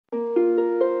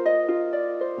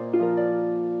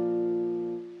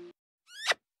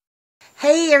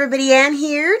Hey everybody, Ann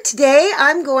here. Today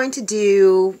I'm going to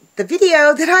do the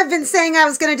video that I've been saying I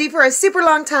was going to do for a super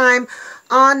long time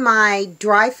on my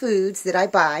dry foods that I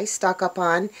buy, stock up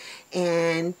on,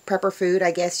 and prepper food, I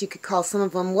guess you could call some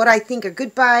of them, what I think are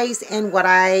good buys and what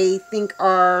I think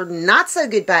are not so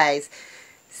good buys.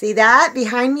 See that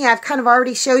behind me? I've kind of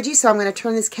already showed you, so I'm going to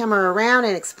turn this camera around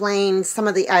and explain some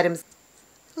of the items.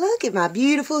 Look at my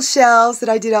beautiful shelves that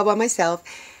I did all by myself.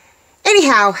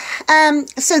 Anyhow,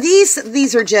 so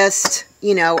these are just,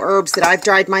 you know, herbs that I've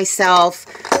dried myself,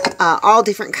 all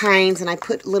different kinds, and I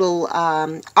put little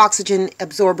oxygen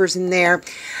absorbers in there.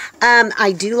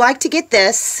 I do like to get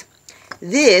this.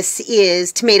 This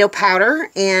is tomato powder,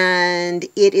 and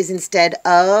it is instead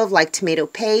of like tomato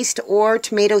paste or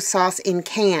tomato sauce in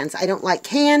cans. I don't like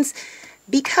cans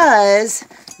because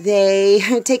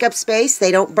they take up space,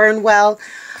 they don't burn well,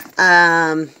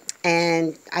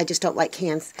 and I just don't like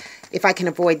cans if I can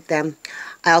avoid them.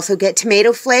 I also get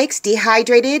tomato flakes,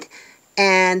 dehydrated,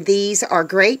 and these are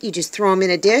great. You just throw them in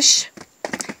a dish.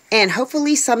 And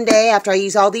hopefully someday, after I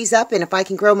use all these up, and if I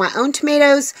can grow my own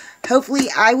tomatoes, hopefully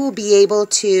I will be able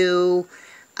to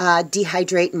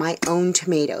dehydrate my own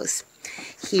tomatoes.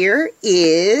 Here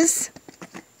is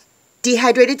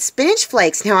dehydrated spinach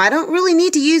flakes. Now, I don't really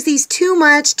need to use these too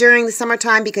much during the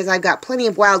summertime because I've got plenty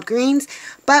of wild greens,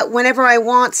 but whenever I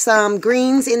want some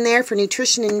greens in there for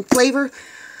nutrition and flavor,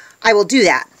 I will do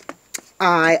that.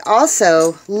 I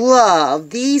also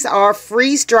love, these are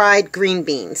freeze-dried green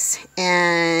beans,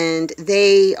 and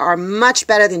they are much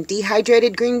better than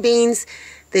dehydrated green beans.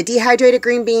 The dehydrated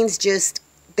green beans just,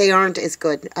 they aren't as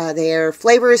good. Their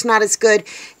flavor is not as good,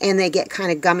 and they get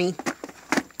kind of gummy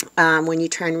when you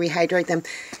try and rehydrate them.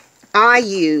 I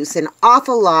use an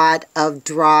awful lot of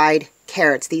dried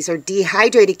carrots. These are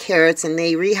dehydrated carrots, and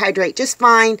they rehydrate just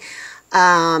fine.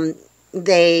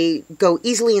 They go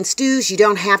easily in stews. You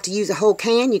don't have to use a whole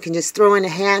can. You can just throw in a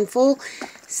handful.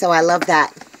 So I love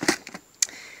that.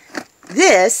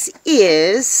 This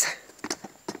is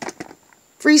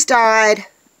freeze-dried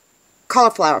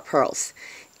cauliflower pearls.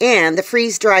 And the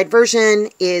freeze-dried version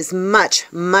is much,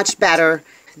 much better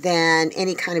than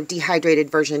any kind of dehydrated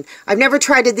version. I've never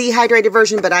tried a dehydrated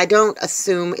version, but I don't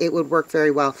assume it would work very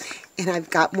well. And I've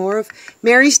got more of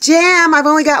Mary's jam. I've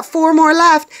only got 4 more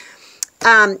left.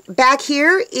 Back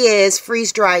here is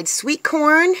freeze-dried sweet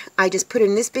corn. I just put it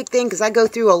in this big thing because I go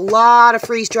through a lot of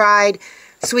freeze-dried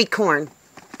sweet corn.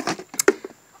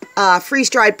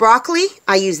 Freeze-dried broccoli.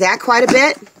 I use that quite a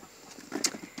bit.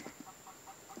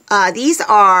 These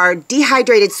are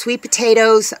dehydrated sweet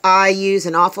potatoes. I use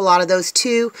an awful lot of those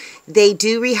too. They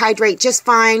do rehydrate just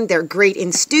fine. They're great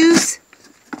in stews.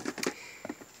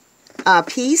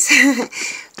 Peas.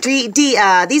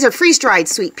 These are freeze-dried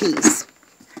sweet peas.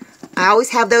 I always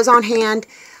have those on hand.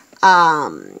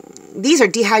 These are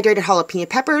dehydrated jalapeno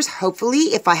peppers.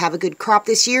 Hopefully, if I have a good crop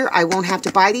this year, I won't have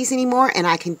to buy these anymore, and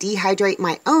I can dehydrate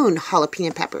my own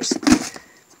jalapeno peppers.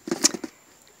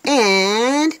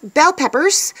 And bell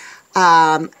peppers,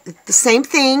 the same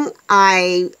thing.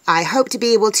 I hope to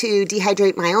be able to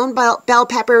dehydrate my own bell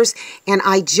peppers, and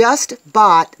I just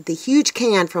bought the huge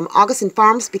can from August and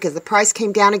Farms because the price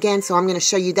came down again, so I'm going to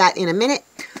show you that in a minute.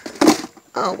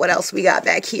 Oh, what else we got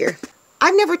back here?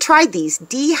 I've never tried these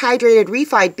dehydrated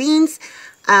refried beans,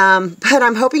 but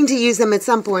I'm hoping to use them at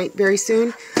some point very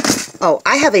soon. Oh,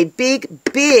 I have a big,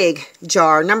 big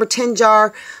jar, number 10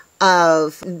 jar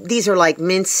of, these are like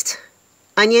minced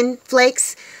onion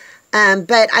flakes,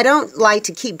 but I don't like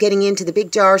to keep getting into the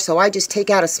big jar, so I just take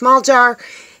out a small jar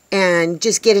and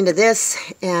just get into this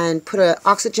and put an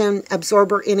oxygen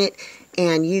absorber in it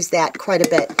and use that quite a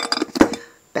bit.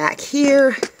 Back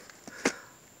here,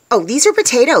 oh, these are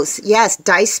potatoes. Yes,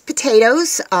 diced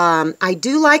potatoes. I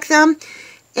do like them,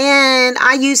 and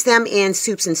I use them in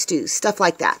soups and stews, stuff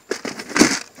like that.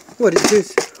 What is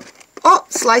this? Oh,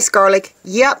 sliced garlic.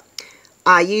 Yep.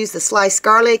 I use the sliced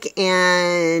garlic,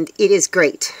 and it is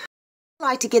great. I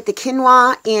like to get the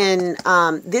quinoa in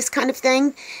this kind of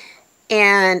thing,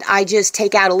 and I just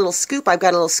take out a little scoop. I've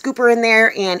got a little scooper in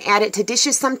there and add it to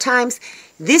dishes sometimes.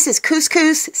 This is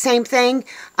couscous, same thing.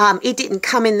 It didn't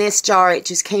come in this jar. It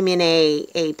just came in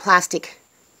a plastic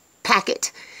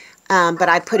packet, but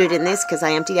I put it in this because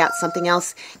I emptied out something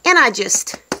else, and I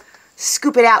just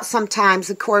scoop it out sometimes.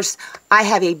 Of course, I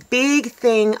have a big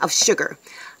thing of sugar.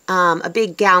 A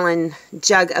big gallon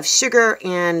jug of sugar,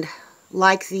 and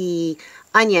like the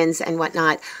onions and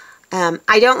whatnot,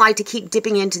 I don't like to keep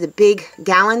dipping into the big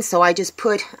gallons, so I just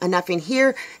put enough in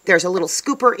here. There's a little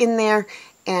scooper in there,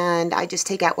 and I just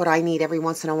take out what I need every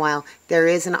once in a while. There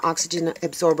is an oxygen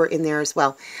absorber in there as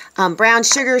well. Brown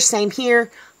sugar, same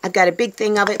here. I've got a big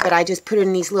thing of it, but I just put it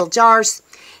in these little jars.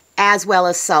 as well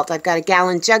as salt. I've got a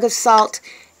gallon jug of salt,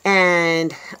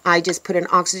 and I just put an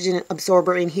oxygen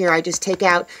absorber in here. I just take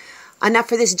out enough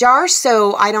for this jar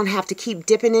so I don't have to keep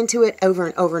dipping into it over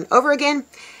and over and over again.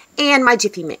 And my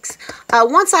Jiffy Mix.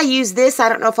 Once I use this, I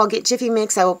don't know if I'll get Jiffy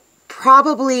Mix. I will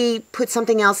probably put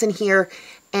something else in here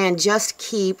and just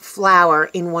keep flour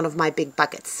in one of my big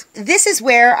buckets. This is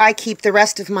where I keep the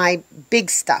rest of my big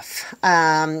stuff.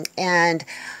 And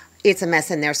it's a mess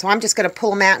in there. So I'm just going to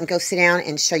pull them out and go sit down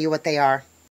and show you what they are.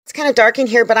 It's kind of dark in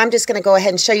here, but I'm just going to go ahead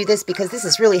and show you this because this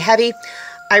is really heavy.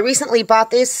 I recently bought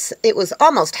this. It was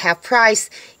almost half price.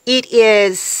 It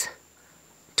is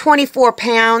 24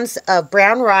 pounds of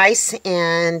brown rice,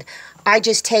 and I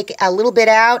just take a little bit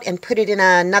out and put it in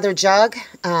another jug.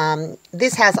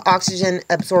 This has oxygen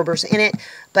absorbers in it,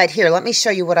 but here, let me show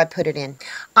you what I put it in.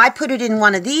 I put it in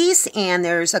one of these, and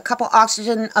there's a couple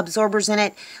oxygen absorbers in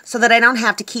it so that I don't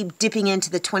have to keep dipping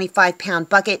into the 25-pound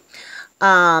bucket.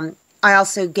 I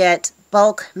also get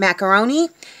bulk macaroni,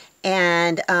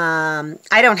 and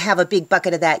I don't have a big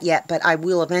bucket of that yet, but I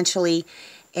will eventually.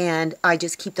 And I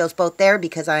just keep those both there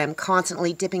because I am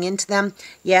constantly dipping into them.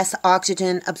 Yes,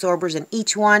 oxygen absorbers in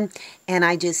each one, and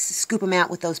I just scoop them out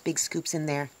with those big scoops in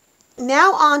there.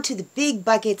 Now on to the big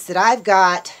buckets that I've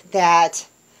got that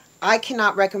I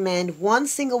cannot recommend one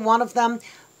single one of them,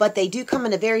 but they do come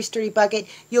in a very sturdy bucket.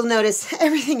 You'll notice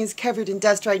everything is covered in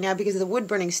dust right now because of the wood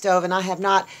burning stove, and I have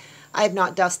not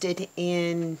dusted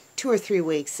in 2 or 3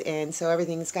 weeks, and so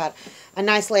everything's got a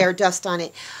nice layer of dust on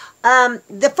it.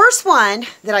 The first one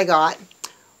that I got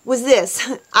was this.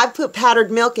 I put powdered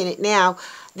milk in it now.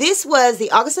 This was the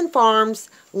Augustin Farms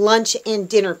lunch and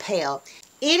dinner pail.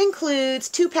 It includes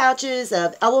 2 pouches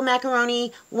of elbow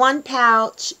macaroni, 1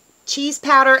 pouch cheese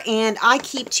powder, and I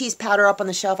keep cheese powder up on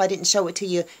the shelf. I didn't show it to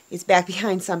you. It's back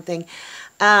behind something.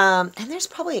 And there's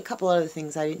probably a couple other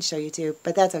things I didn't show you too,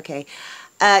 but that's okay.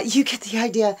 You get the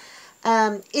idea.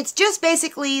 It's just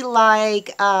basically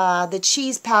like the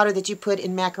cheese powder that you put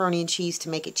in macaroni and cheese to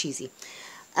make it cheesy.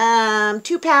 2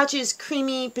 pouches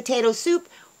creamy potato soup,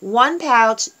 1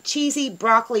 pouch cheesy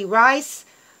broccoli rice,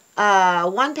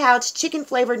 1 pouch chicken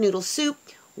flavored noodle soup,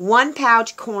 1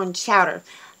 pouch corn chowder.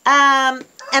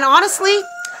 And honestly,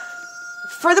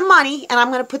 for the money, and I'm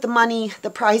going to put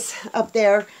the price up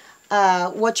there,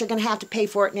 what you're going to have to pay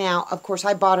for it now. Of course,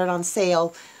 I bought it on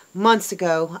sale months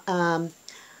ago.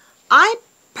 I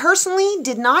personally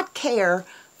did not care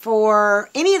for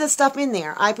any of the stuff in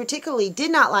there. I particularly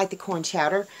did not like the corn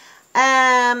chowder.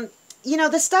 You know,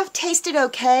 the stuff tasted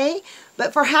okay,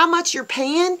 but for how much you're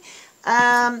paying,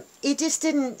 it just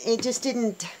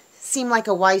didn't seem like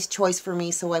a wise choice for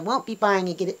me, so I won't be buying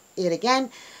it again.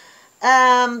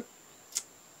 And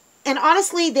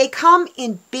honestly, they come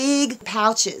in big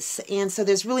pouches, and so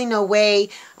there's really no way.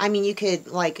 I mean, you could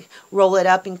like roll it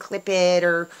up and clip it,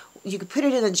 or you could put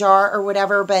it in a jar or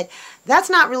whatever, but that's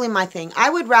not really my thing.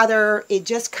 I would rather it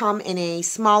just come in a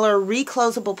smaller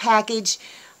reclosable package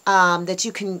that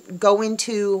you can go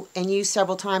into and use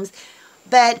several times.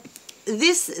 But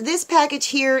this package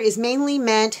here is mainly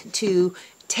meant to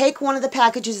take one of the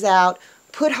packages out,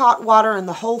 put hot water in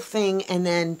the whole thing, and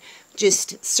then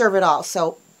just serve it all.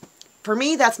 So for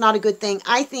me, that's not a good thing.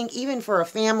 I think even for a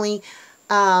family,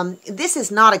 this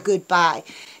is not a good buy,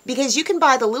 because you can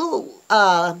buy the little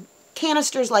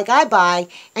canisters like I buy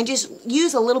and just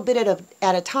use a little bit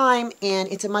at a time, and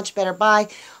it's a much better buy.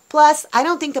 Plus, I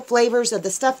don't think the flavors of the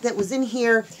stuff that was in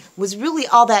here was really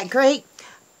all that great.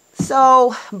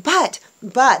 So, but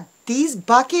these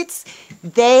buckets,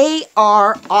 they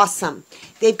are awesome.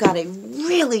 They've got a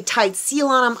really tight seal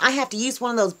on them. I have to use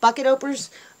one of those bucket openers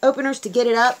to get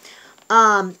it up.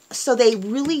 So they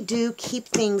really do keep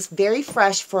things very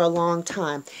fresh for a long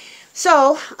time.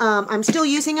 So I'm still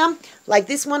using them. Like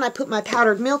this one, I put my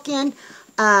powdered milk in.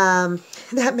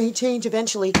 That may change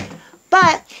eventually.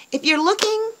 But if you're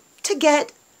looking to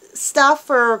get stuff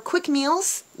for quick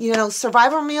meals, you know,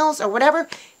 survival meals or whatever,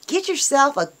 get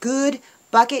yourself a good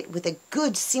bucket with a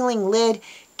good sealing lid.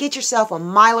 Get yourself a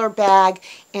Mylar bag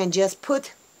and just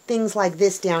put things like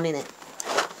this down in it.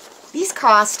 These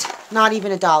cost not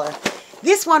even $1.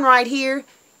 This one right here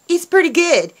is pretty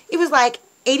good. It was like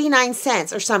 89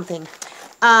 cents or something.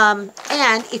 And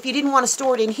if you didn't want to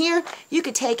store it in here, you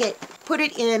could take it, put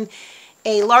it in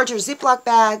a larger Ziploc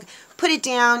bag, put it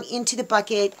down into the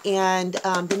bucket, and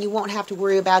then you won't have to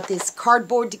worry about this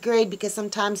cardboard degrade, because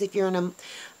sometimes if you're in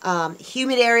a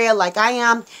humid area like I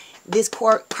am, this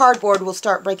cardboard will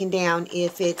start breaking down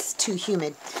if it's too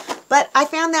humid. But I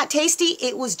found that tasty.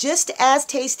 It was just as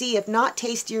tasty, if not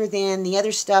tastier, than the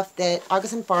other stuff that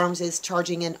Augustin Farms is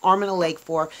charging an arm and a leg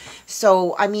for.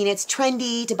 So, I mean, it's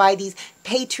trendy to buy these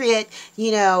Patriot,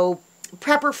 you know,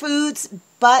 prepper foods,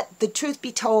 but the truth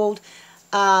be told,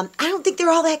 I don't think they're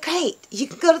all that great. You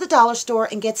can go to the dollar store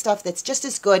and get stuff that's just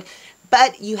as good,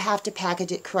 but you have to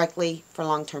package it correctly for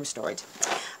long-term storage.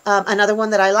 Another one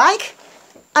that I like,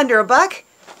 under $1.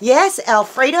 Yes,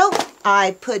 Alfredo.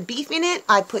 I put beef in it.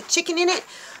 I put chicken in it.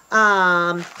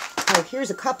 Oh, here's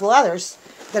a couple others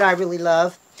that I really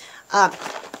love.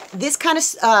 This kind of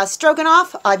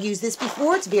stroganoff, I've used this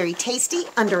before. It's very tasty,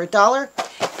 under $1.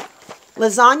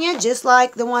 Lasagna, just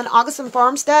like the one August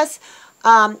Farms does.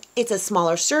 It's a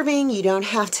smaller serving. You don't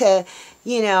have to,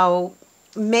 you know,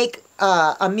 make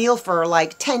a meal for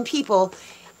like 10 people.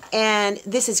 And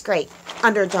this is great,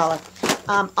 under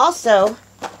 $1. Also,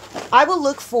 I will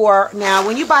look for, now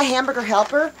when you buy Hamburger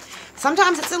Helper,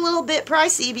 sometimes it's a little bit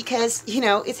pricey because, you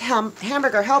know, it's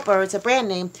Hamburger Helper, it's a brand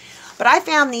name. But I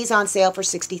found these on sale for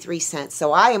 63 cents.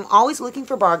 So I am always looking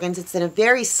for bargains. It's in a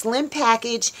very slim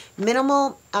package,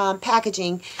 minimal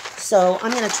packaging. So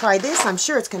I'm going to try this. I'm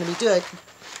sure it's going to be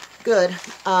good.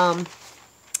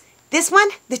 This one,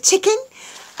 the chicken,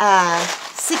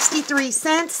 63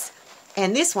 cents.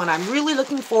 And this one, I'm really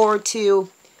looking forward to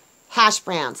hash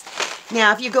browns.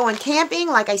 Now, if you're going camping,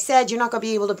 like I said, you're not going to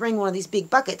be able to bring one of these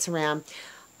big buckets around.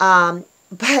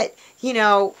 But, you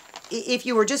know, if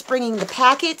you were just bringing the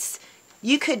packets,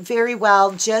 you could very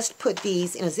well just put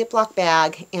these in a Ziploc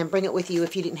bag and bring it with you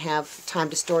if you didn't have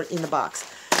time to store it in the box.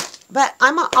 But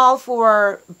I'm all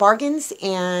for bargains,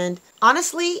 and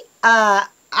honestly,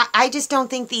 I just don't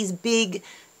think these big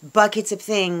buckets of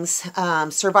things,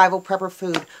 survival prepper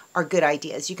food, are good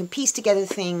ideas. You can piece together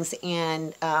things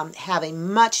and have a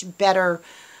much better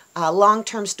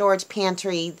long-term storage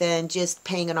pantry than just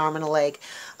paying an arm and a leg.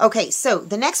 Okay, so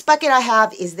the next bucket I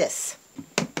have is this.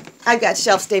 I've got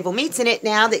shelf-stable meats in it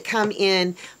now that come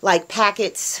in like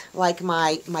packets, like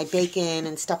my bacon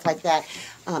and stuff like that.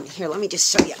 Here, let me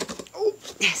just show you. Oh,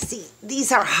 see,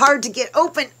 these are hard to get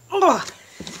open. Oh,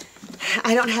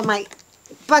 I don't have my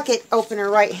bucket opener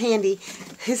right handy.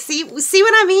 See what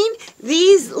I mean?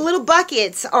 These little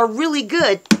buckets are really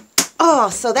good. Oh,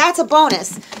 so that's a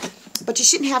bonus. But you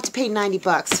shouldn't have to pay 90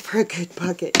 bucks for a good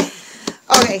bucket.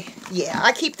 Okay, yeah,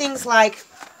 I keep things like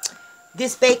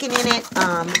this bacon in it.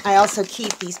 I also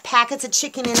keep these packets of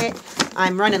chicken in it.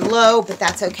 I'm running low, but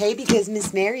that's okay because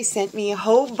Miss Mary sent me a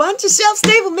whole bunch of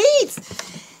shelf-stable meats.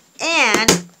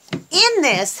 And in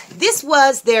this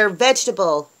was their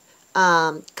vegetable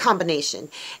combination.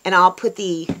 And I'll put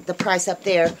the price up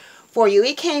there for you.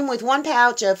 It came with 1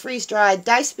 pouch of freeze-dried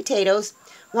diced potatoes,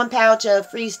 1 pouch of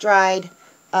freeze-dried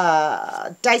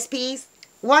diced peas,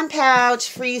 1 pouch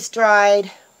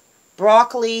freeze-dried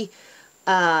broccoli,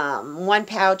 1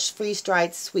 pouch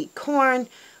freeze-dried sweet corn,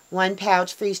 1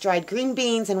 pouch freeze-dried green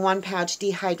beans, and 1 pouch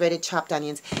dehydrated chopped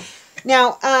onions.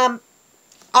 Now,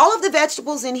 all of the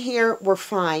vegetables in here were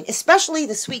fine, especially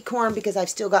the sweet corn because I've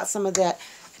still got some of that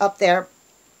up there.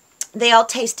 They all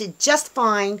tasted just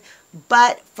fine,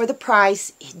 but for the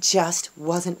price, it just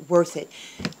wasn't worth it.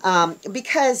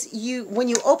 Because when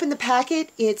you open the packet,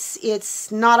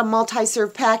 it's not a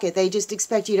multi-serve packet. They just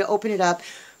expect you to open it up,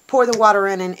 pour the water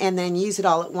in, and then use it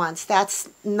all at once. That's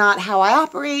not how I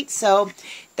operate, so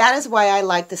that is why I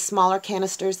like the smaller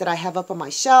canisters that I have up on my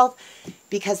shelf,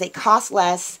 because they cost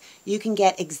less. You can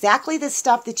get exactly the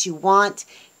stuff that you want,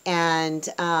 and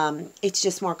it's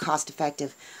just more cost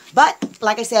effective. But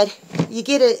like I said, you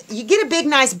get a big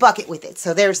nice bucket with it,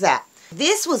 so there's that.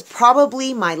 This was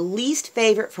probably my least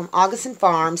favorite from August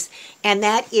Farms, and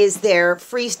that is their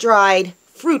freeze-dried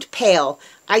fruit pail.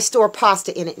 I store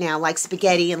pasta in it now, like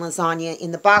spaghetti and lasagna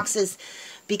in the boxes,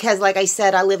 because like I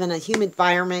said, I live in a humid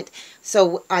environment,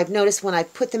 so I've noticed when I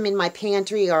put them in my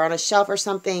pantry or on a shelf or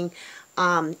something,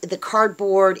 the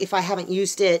cardboard, if I haven't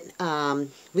used it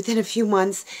within a few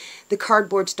months, the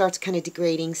cardboard starts kind of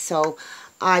degrading, so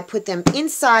I put them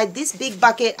inside this big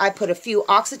bucket. I put a few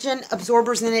oxygen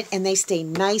absorbers in it, and they stay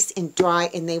nice and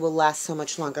dry, and they will last so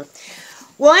much longer.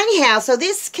 Well, anyhow, so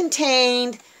this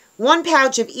contained 1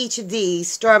 pouch of each of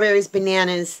these: strawberries,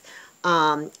 bananas,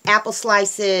 apple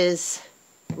slices,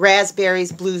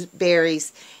 raspberries,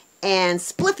 blueberries, and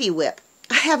Spliffy Whip.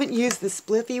 I haven't used the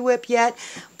Spliffy Whip yet,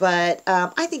 but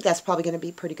I think that's probably going to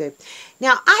be pretty good.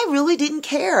 Now, I really didn't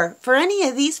care for any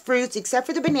of these fruits except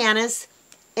for the bananas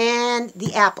and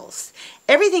the apples.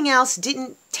 Everything else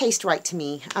didn't taste right to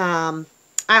me. I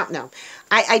don't know.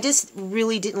 I just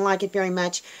really didn't like it very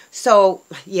much. So,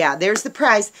 yeah, there's the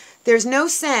price. There's no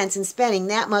sense in spending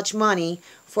that much money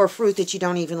for fruit that you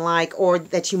don't even like or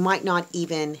that you might not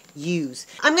even use.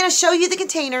 I'm going to show you the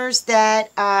containers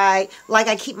that I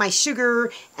keep my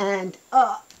sugar and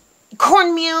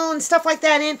cornmeal and stuff like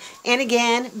that in. And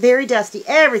again, very dusty.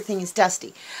 Everything is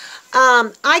dusty.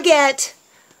 I get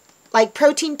like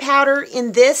protein powder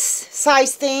in this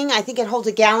size thing. I think it holds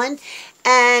a gallon.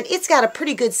 And it's got a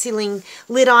pretty good sealing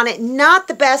lid on it. Not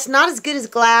the best, not as good as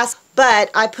glass,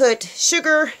 but I put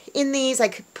sugar in these. I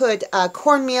could put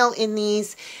cornmeal in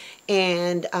these.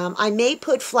 And I may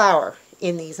put flour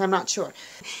in these. I'm not sure.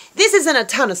 This isn't a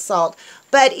ton of salt,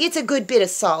 but it's a good bit of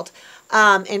salt.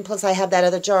 And plus I have that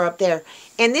other jar up there.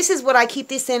 And this is what I keep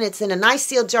this in. It's in a nice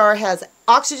sealed jar. It has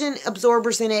oxygen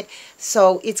absorbers in it,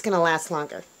 so it's going to last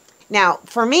longer. Now,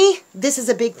 for me, this is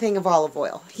a big thing of olive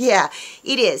oil. Yeah,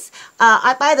 it is.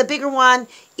 I buy the bigger one.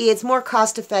 It's more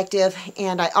cost effective,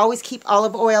 and I always keep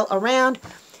olive oil around,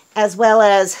 as well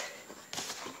as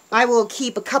I will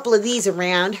keep a couple of these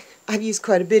around. I've used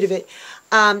quite a bit of it.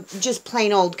 Just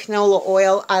plain old canola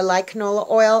oil. I like canola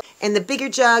oil. And the bigger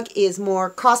jug is more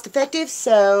cost effective,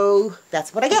 so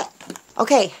that's what I get.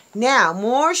 Okay, now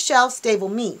more shelf-stable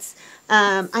meats.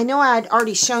 I know I had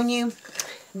already shown you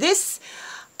this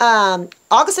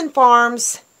Augustin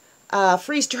Farms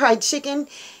freeze-dried chicken,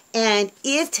 and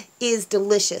it is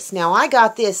delicious. Now, I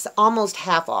got this almost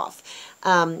half off.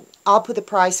 I'll put the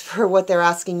price for what they're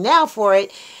asking now for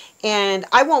it, and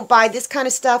I won't buy this kind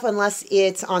of stuff unless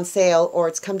it's on sale or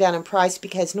it's come down in price,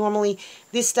 because normally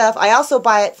this stuff, I also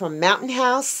buy it from Mountain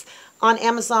House on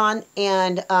Amazon,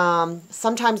 and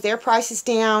sometimes their price is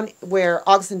down where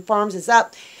Augustin Farms is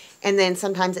up, and then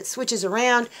sometimes it switches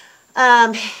around.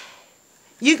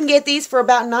 You can get these for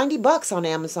about 90 bucks on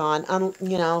Amazon.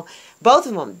 You know, both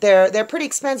of them. They're pretty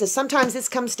expensive. Sometimes this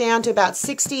comes down to about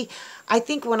 60. I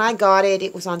think when I got it,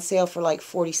 it was on sale for like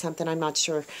 40 something. I'm not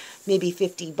sure, maybe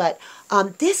 50. But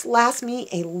this lasts me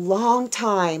a long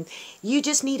time. You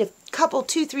just need a couple,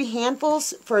 2-3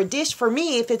 handfuls for a dish. For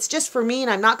me, if it's just for me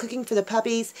and I'm not cooking for the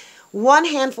puppies, 1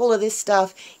 handful of this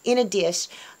stuff in a dish.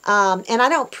 And I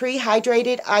don't prehydrate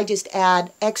it. I just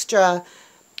add extra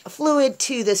fluid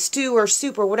to the stew or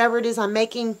soup or whatever it is I'm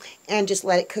making, and just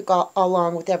let it cook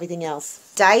along with everything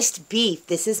else. Diced beef.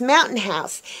 This is Mountain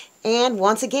House, and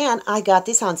once again I got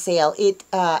this on sale.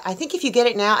 I think if you get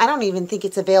it now, I don't even think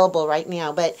it's available right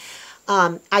now, but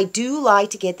I do like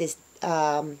to get this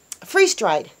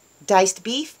freeze-dried diced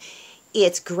beef.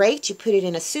 It's great. You put it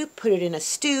in a soup, put it in a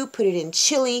stew, put it in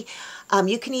chili.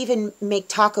 You can even make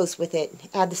tacos with it,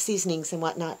 add the seasonings and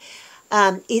whatnot.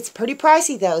 It's pretty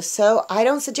pricey though, so I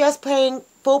don't suggest paying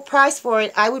full price for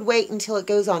it. I would wait until it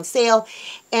goes on sale.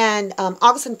 And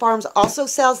Augustin Farms also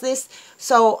sells this.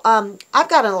 So I've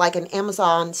got like an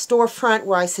Amazon storefront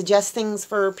where I suggest things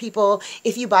for people.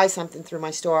 If you buy something through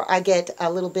my store, I get a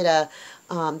little bit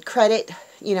of credit,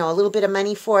 you know, a little bit of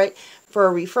money for it, for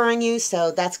referring you,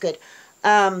 so that's good.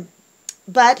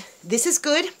 But this is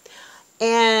good,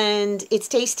 and it's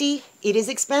tasty. It is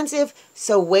expensive,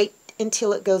 so wait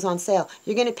until it goes on sale.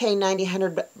 You're going to pay $90,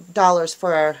 $100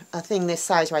 for a thing this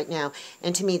size right now,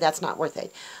 and to me that's not worth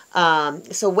it.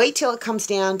 So wait till it comes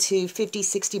down to 50,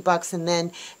 60 bucks, and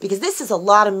then, because this is a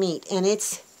lot of meat, and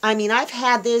it's, I mean, I've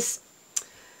had this,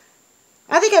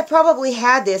 I think I've probably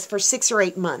had this for 6 or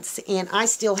 8 months, and I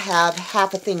still have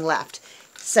half a thing left.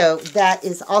 So that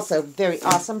is also very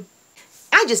awesome.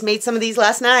 I just made some of these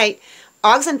last night.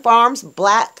 Augustin Farms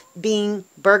Black Bean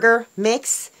Burger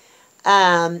Mix.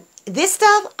 This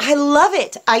stuff, I love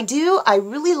it. I do. I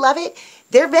really love it.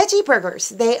 They're veggie burgers.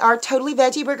 They are totally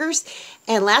veggie burgers.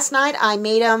 And last night I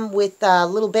made them with a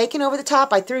little bacon over the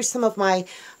top. I threw some of my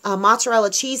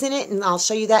mozzarella cheese in it, and I'll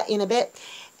show you that in a bit.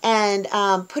 And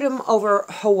put them over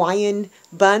Hawaiian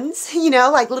buns, you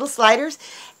know, like little sliders.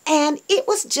 And it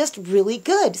was just really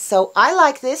good. So I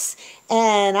like this.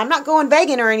 And I'm not going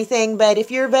vegan or anything, but if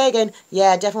you're vegan,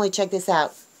 yeah, definitely check this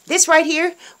out. This right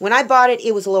here, when I bought it,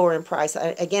 it was lower in price.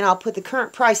 Again, I'll put the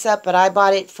current price up, but I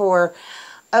bought it for,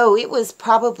 oh, it was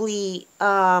probably,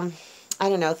 I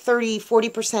don't know, 30,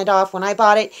 40% off when I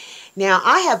bought it. Now,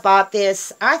 I have bought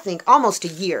this, I think, almost a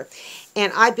year,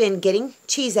 and I've been getting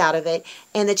cheese out of it.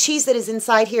 And the cheese that is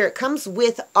inside here, it comes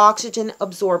with oxygen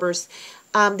absorbers.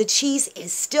 The cheese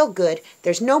is still good.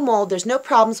 There's no mold. There's no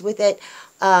problems with it.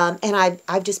 And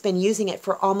I've just been using it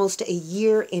for almost a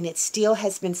year, and it still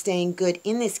has been staying good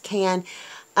in this can.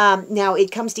 Now,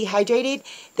 it comes dehydrated.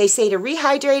 They say to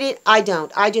rehydrate it. I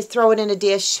don't. I just throw it in a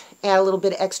dish, add a little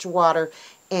bit of extra water,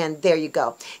 and there you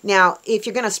go. Now, if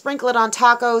you're going to sprinkle it on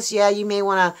tacos, yeah, you may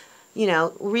want to, you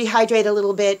know, rehydrate a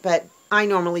little bit, but I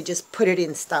normally just put it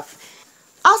in stuff.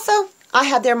 Also, I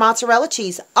have their mozzarella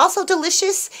cheese. Also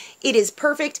delicious. It is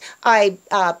perfect. I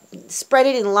spread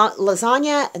it in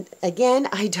lasagna. Again,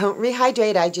 I don't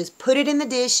rehydrate. I just put it in the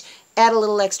dish, add a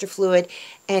little extra fluid,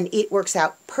 and it works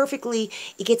out perfectly.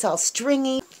 It gets all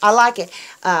stringy. I like it.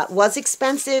 Was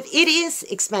expensive. It is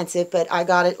expensive, but I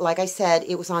got it, like I said,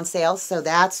 it was on sale. So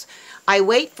I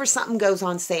wait for something goes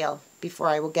on sale before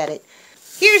I will get it.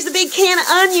 Here's the big can of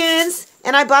onions.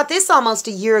 And I bought this almost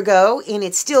a year ago, and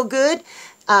it's still good.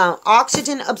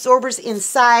 Oxygen absorbers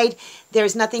inside.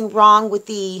 There's nothing wrong with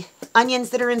the onions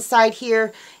that are inside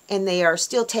here, and they are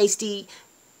still tasty,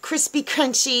 crispy,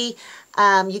 crunchy.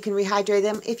 You can rehydrate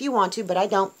them if you want to, but I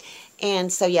don't.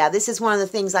 And so, yeah, this is one of the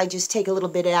things I just take a little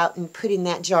bit out and put in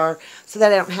that jar so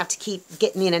that I don't have to keep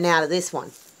getting in and out of this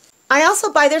one. I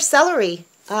also buy their celery.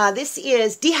 This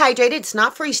is dehydrated. It's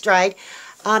not freeze-dried.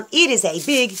 It is a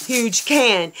big, huge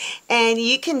can, and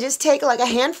you can just take like a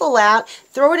handful out,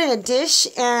 throw it in a dish,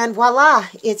 and voila,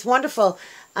 it's wonderful.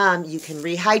 You can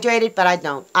rehydrate it, but I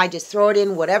don't. I just throw it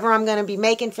in whatever I'm going to be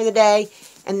making for the day,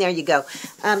 and there you go.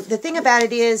 The thing about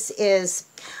it is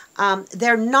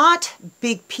they're not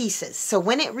big pieces, so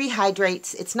when it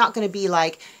rehydrates, it's not going to be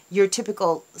like your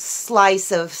typical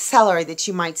slice of celery that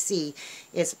you might see.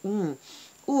 It's, ooh,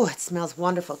 it smells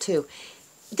wonderful too.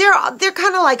 They're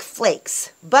kind of like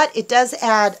flakes, but it does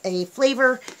add a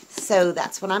flavor, so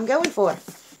that's what I'm going for.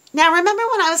 Now, remember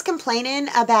when I was complaining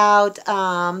about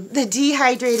the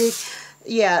dehydrated,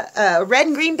 red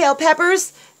and green bell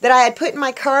peppers that I had put in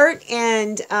my cart,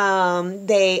 and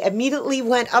they immediately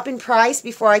went up in price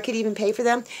before I could even pay for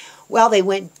them? Well, they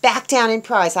went back down in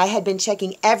price. I had been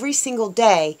checking every single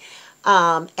day,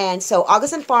 and so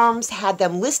August Farms had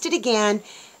them listed again.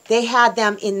 They had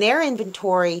them in their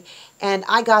inventory, and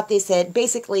I got this at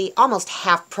basically almost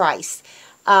half price.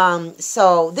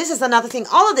 So this is another thing.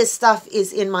 All of this stuff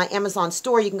is in my Amazon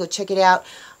store. You can go check it out.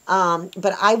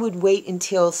 But I would wait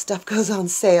until stuff goes on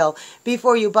sale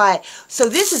before you buy it. So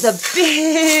this is a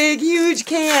big, huge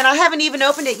can. I haven't even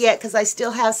opened it yet because I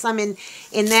still have some in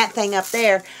that thing up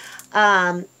there.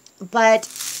 But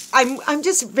I'm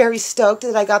just very stoked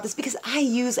that I got this because I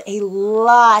use a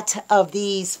lot of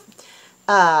these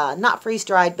not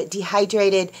freeze-dried, but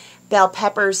dehydrated bell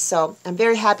peppers. So I'm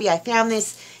very happy I found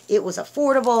this. It was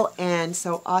affordable and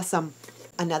so awesome.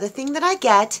 Another thing that I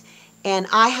get, and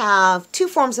I have two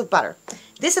forms of butter.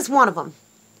 This is one of them.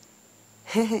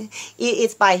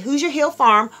 It's by Hoosier Hill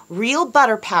Farm, real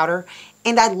butter powder,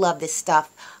 and I love this stuff.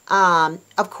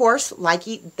 Of course, like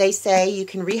they say, you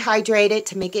can rehydrate it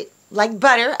to make it like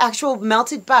butter, actual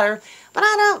melted butter, but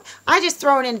I don't. I just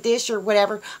throw it in a dish or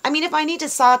whatever. I mean, if I need to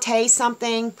saute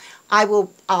something, I'll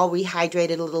rehydrate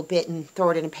it a little bit and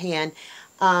throw it in a pan.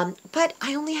 But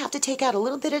I only have to take out a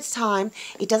little bit at a time.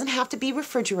 It doesn't have to be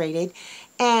refrigerated,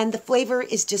 and the flavor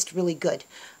is just really good.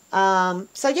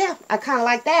 So yeah, I kind of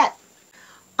like that.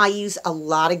 I use a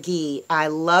lot of ghee. I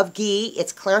love ghee.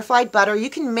 It's clarified butter. You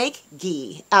can make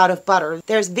ghee out of butter.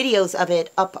 There's videos of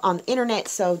it up on the internet,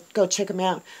 so go check them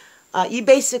out. You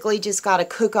basically just got to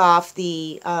cook off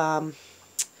the,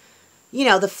 you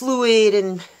know, the fluid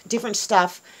and different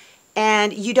stuff,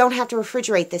 and you don't have to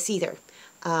refrigerate this either.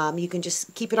 You can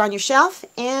just keep it on your shelf,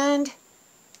 and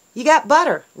you got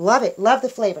butter. Love it. Love the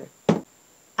flavor.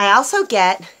 I also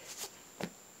get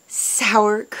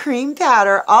sour cream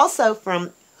powder, also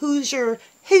from Hoosier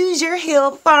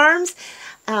Hill Farms.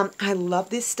 I love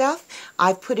this stuff.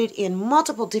 I've put it in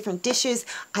multiple different dishes.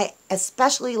 I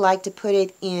especially like to put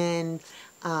it in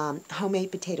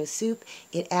homemade potato soup.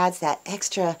 It adds that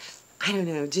extra, I don't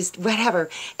know, just whatever.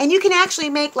 And you can actually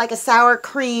make like a sour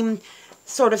cream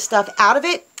sort of stuff out of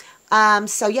it.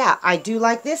 So yeah, I do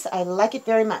like this. I like it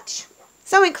very much.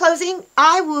 So in closing,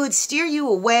 I would steer you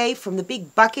away from the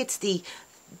big buckets, the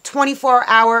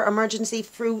 24-hour emergency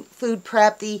food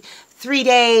prep, the 3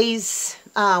 days,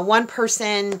 one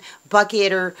person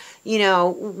bucket, or, you know,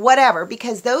 whatever,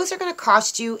 because those are going to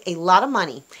cost you a lot of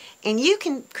money. And you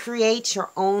can create your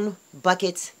own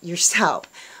buckets yourself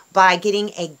by getting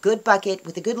a good bucket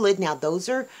with a good lid. Now, those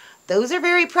are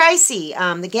very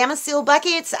pricey. The Gamma Seal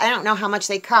buckets, I don't know how much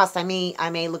they cost. I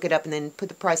may look it up and then put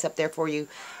the price up there for you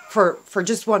for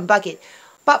just one bucket.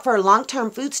 But for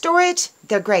long-term food storage,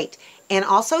 they're great. And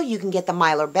also, you can get the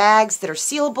Mylar bags that are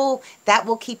sealable. That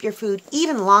will keep your food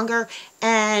even longer.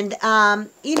 And,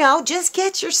 you know, just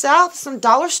get yourself some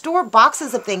dollar store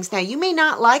boxes of things. Now, you may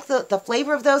not like the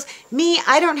flavor of those. Me,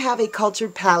 I don't have a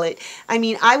cultured palate. I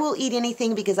mean, I will eat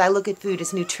anything because I look at food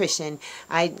as nutrition.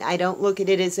 I don't look at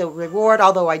it as a reward,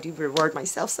 although I do reward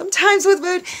myself sometimes with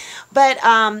food. But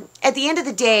at the end of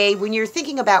the day, when you're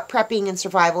thinking about prepping and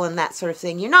survival and that sort of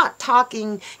thing, you're not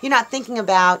thinking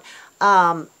about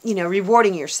you know,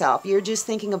 rewarding yourself. You're just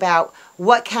thinking about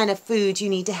what kind of food you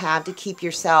need to have to keep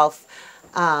yourself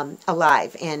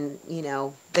alive, and, you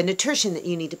know, the nutrition that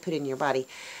you need to put in your body.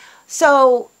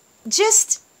 So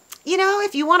just you know,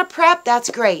 if you want to prep, that's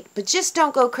great. But just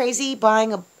don't go crazy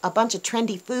buying a bunch of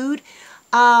trendy food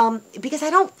because I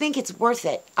don't think it's worth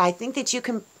it. I think that you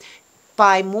can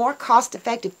buy more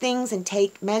cost-effective things and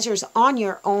take measures on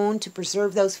your own to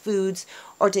preserve those foods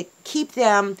or to keep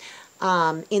them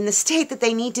in the state that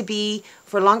they need to be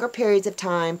for longer periods of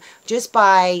time, just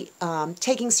by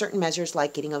taking certain measures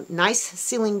like getting a nice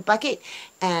sealing bucket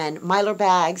and Mylar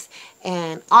bags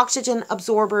and oxygen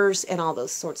absorbers and all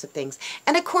those sorts of things.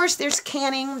 And of course there's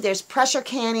canning, there's pressure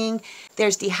canning,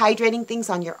 there's dehydrating things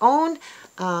on your own.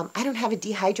 I don't have a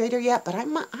dehydrator yet, but I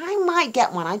might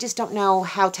get one. I just don't know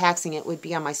how taxing it would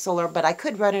be on my solar, but I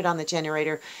could run it on the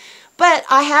generator. But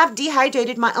I have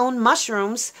dehydrated my own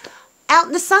mushrooms out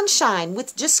in the sunshine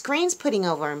with just screens putting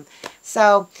over them.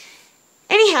 So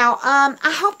anyhow,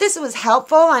 I hope this was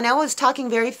helpful. I know I was talking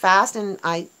very fast and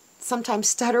I sometimes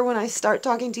stutter when I start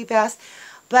talking too fast.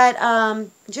 But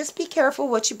just be careful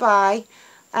what you buy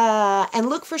and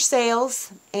look for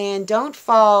sales, and don't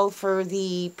fall for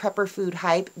the prepper food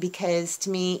hype, because to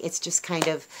me it's just kind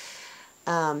of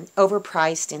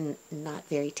overpriced and not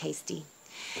very tasty.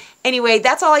 Anyway,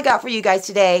 that's all I got for you guys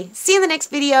today. See you in the next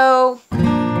video.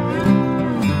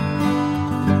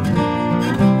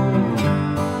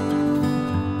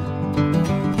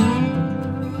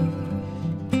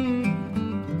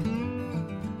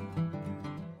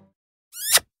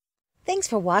 Thanks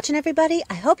for watching, everybody.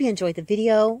 I hope you enjoyed the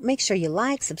video. Make sure you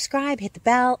like, subscribe, hit the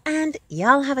bell, and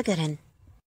y'all have a good one.